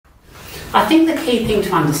I think the key thing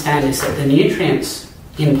to understand is that the nutrients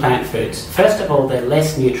in plant foods, first of all, they're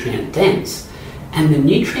less nutrient dense, and the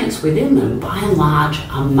nutrients within them, by and large,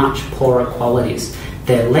 are much poorer qualities.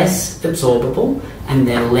 They're less absorbable and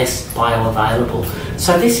they're less bioavailable.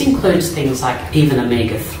 So this includes things like even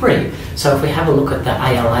omega-3. So if we have a look at the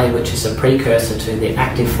ALA, which is a precursor to the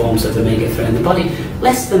active forms of omega-3 in the body,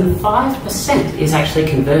 less than 5% is actually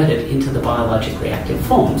converted into the biologically active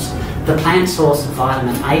forms. The plant source of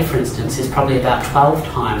vitamin A, for instance, is probably about 12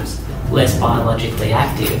 times less biologically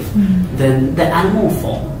active than the animal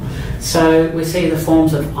form. So we see the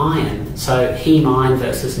forms of iron, so heme iron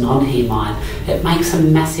versus non-heme iron. It makes a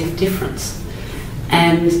massive difference.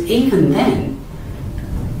 And even then,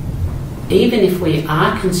 even if we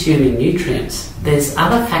are consuming nutrients, there's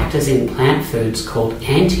other factors in plant foods called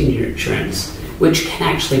anti-nutrients, which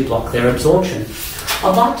can actually block their absorption.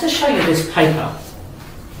 I'd like to show you this paper.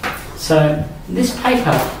 So this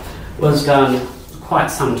paper was done quite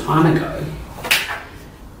some time ago,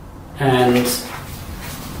 and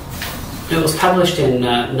it was published in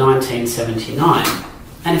 1979.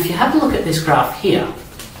 And if you have a look at this graph here,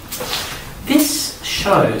 this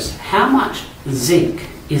shows how much zinc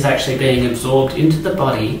is actually being absorbed into the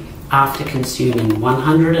body after consuming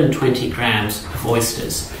 120 grams of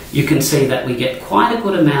oysters. You can see that we get quite a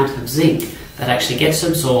good amount of zinc that actually gets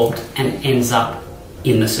absorbed and ends up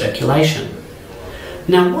in the circulation.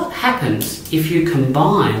 Now, what happens if you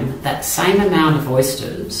combine that same amount of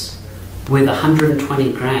oysters with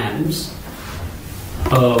 120 grams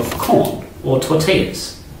of corn or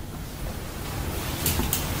tortillas?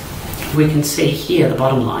 We can see here the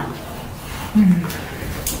bottom line.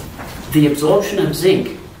 The absorption of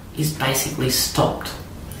zinc is basically stopped.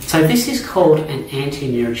 So this is called an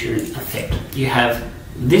anti-nutrient effect. You have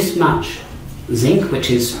this much zinc, which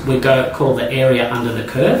is, call the area under the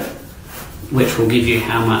curve, which will give you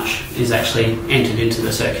how much is actually entered into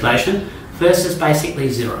the circulation, versus basically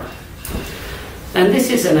zero. And this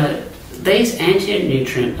is these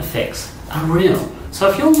anti-nutrient effects are real. So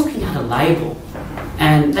if you're looking at a label,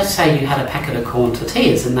 and let's say you had a packet of corn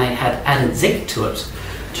tortillas and they had added zinc to it,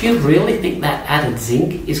 do you really think that added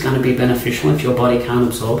zinc is going to be beneficial if your body can't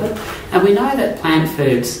absorb it? And we know that plant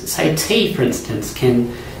foods, say tea for instance,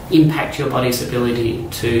 can impact your body's ability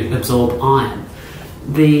to absorb iron.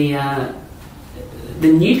 The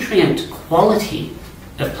nutrient quality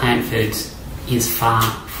of plant foods is far,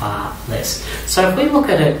 far less. So if we look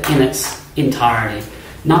at it in its entirety,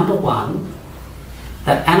 number one,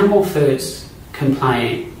 that animal foods can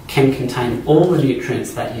contain all the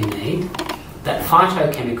nutrients that you need, that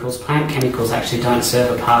phytochemicals, plant chemicals, actually don't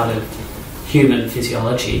serve a part of human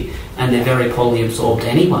physiology and they're very poorly absorbed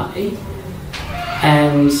anyway,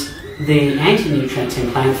 and the anti-nutrients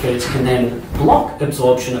in plant foods can then block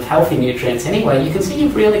absorption of healthy nutrients anyway. You can see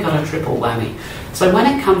you've really got a triple whammy. So when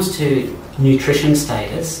it comes to nutrition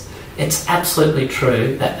status, it's absolutely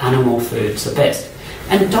true that animal foods are best.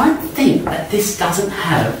 And don't think that this doesn't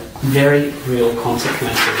have very real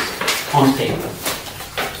consequences on people.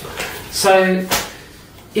 So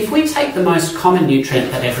if we take the most common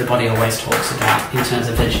nutrient that everybody always talks about in terms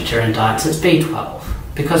of vegetarian diets, it's B12.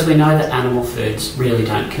 Because we know that animal foods really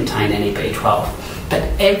don't contain any B12. But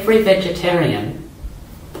every vegetarian,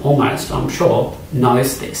 almost, I'm sure,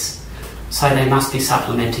 knows this. So they must be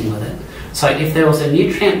supplementing with it. So if there was a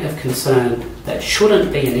nutrient of concern that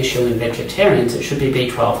shouldn't be an issue in vegetarians, it should be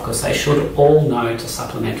B12, because they should all know to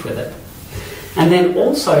supplement with it. And then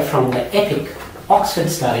also from the EPIC Oxford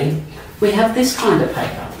study, we have this kind of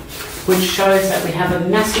paper, which shows that we have a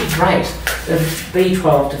massive rate of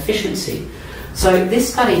B12 deficiency. So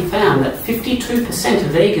this study found that 52%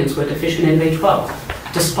 of vegans were deficient in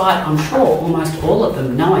B12, despite, I'm sure, almost all of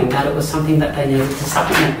them knowing that it was something that they needed to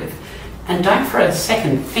supplement with. And don't for a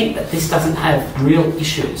second think that this doesn't have real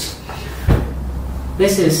issues.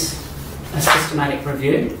 This is a systematic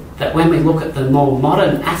review that when we look at the more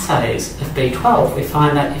modern assays of B12, we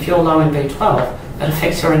find that if you're low in B12, it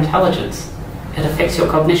affects your intelligence, it affects your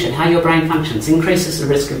cognition, how your brain functions, increases the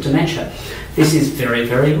risk of dementia. This is very,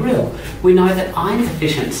 very real. We know that iron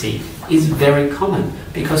deficiency is very common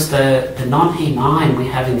because the non-heme iron we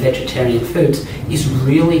have in vegetarian foods is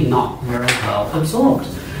really not very well absorbed.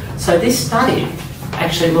 So this study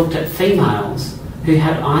actually looked at females who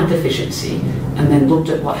had iron deficiency and then looked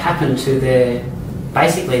at what happened to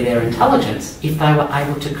basically their intelligence if they were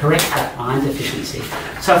able to correct that iron deficiency.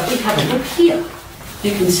 So if we have a look here,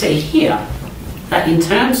 you can see here that in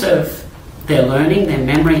terms of their learning, their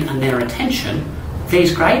memory and their attention,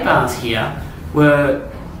 these grey bars here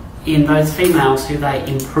were in those females who they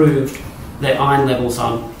improved their iron levels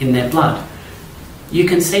on in their blood. You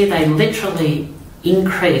can see they literally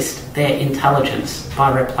increased their intelligence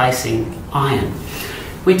by replacing iron.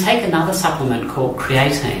 We take another supplement called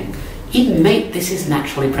creatine. In meat, this is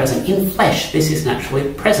naturally present. In flesh, this is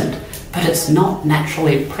naturally present. But it's not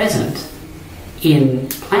naturally present in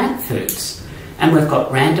plant foods. And we've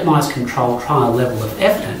got randomised controlled trial level of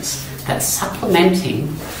evidence that supplementing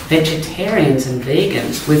vegetarians and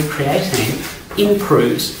vegans with creatine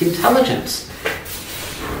improves intelligence.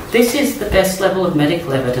 This is the best level of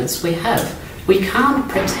medical evidence we have. We can't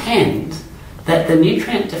pretend that the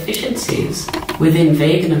nutrient deficiencies within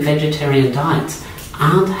vegan and vegetarian diets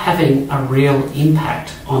aren't having a real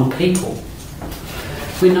impact on people.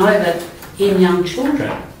 We know that in young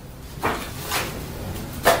children,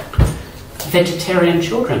 vegetarian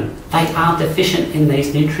children, they are deficient in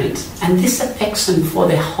these nutrients, and this affects them for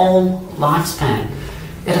their whole lifespan.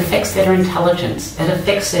 It affects their intelligence, it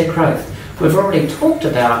affects their growth. We've already talked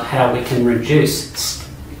about how we can reduce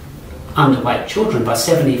underweight children by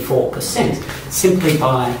 74% simply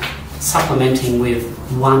by supplementing with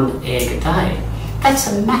 1 egg a day. That's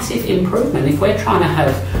a massive improvement. If we're trying to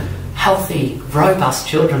have healthy, robust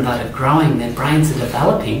children that are growing, their brains are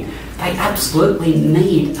developing, they absolutely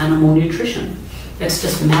need animal nutrition. It's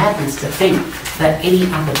just madness to think that any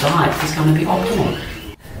other diet is going to be optimal.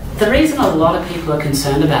 The reason a lot of people are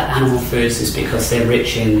concerned about animal foods is because they're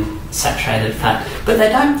rich in saturated fat, but they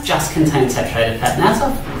don't just contain saturated fat. And as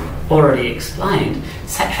I've already explained,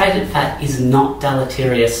 saturated fat is not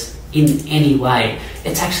deleterious in any way.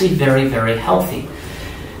 It's actually very, very healthy.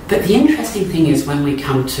 But the interesting thing is when we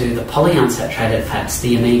come to the polyunsaturated fats,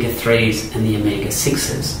 the omega-3s and the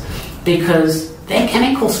omega-6s, because their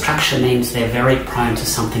chemical structure means they're very prone to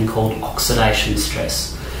something called oxidation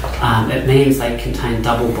stress. It means they contain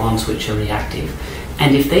double bonds which are reactive.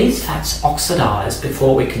 And if these fats oxidise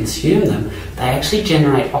before we consume them, they actually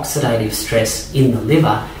generate oxidative stress in the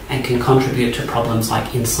liver and can contribute to problems like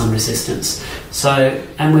insulin resistance.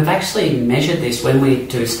 And we've actually measured this when we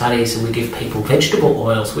do studies and we give people vegetable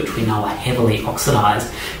oils, which we know are heavily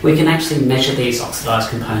oxidised. We can actually measure these oxidised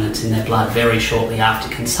components in their blood very shortly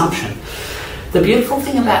after consumption. The beautiful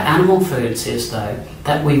thing about animal foods is, though,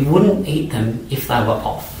 that we wouldn't eat them if they were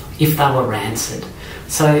off, if they were rancid.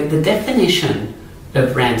 So the definition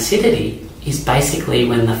of rancidity is basically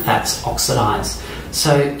when the fats oxidise.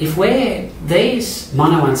 So if these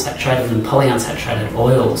monounsaturated and polyunsaturated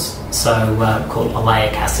oils, called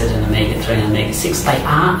oleic acid and omega-3 and omega-6, they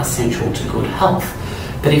are essential to good health.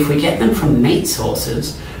 But if we get them from meat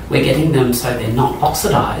sources, we're getting them so they're not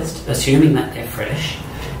oxidised, assuming that they're fresh,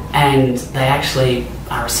 and they actually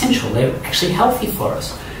are essential, they're actually healthy for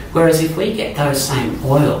us. Whereas if we get those same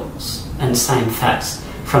oils and same fats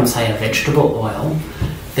from, say, a vegetable oil,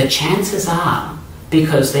 the chances are,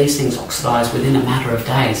 because these things oxidise within a matter of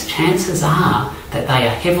days, chances are that they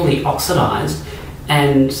are heavily oxidised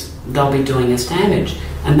and they'll be doing us damage.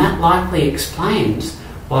 And that likely explains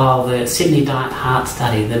why the Sydney Diet Heart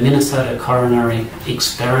Study, the Minnesota Coronary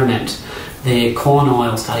Experiment, the corn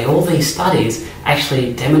oil study, all these studies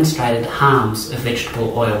actually demonstrated harms of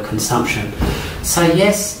vegetable oil consumption. So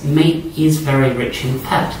yes, meat is very rich in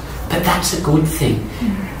fat, but that's a good thing.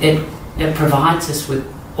 It provides us with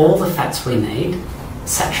all the fats we need,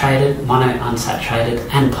 saturated, monounsaturated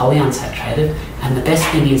and polyunsaturated, and the best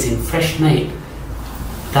thing is in fresh meat,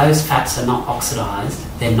 those fats are not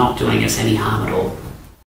oxidised, they're not doing us any harm at all.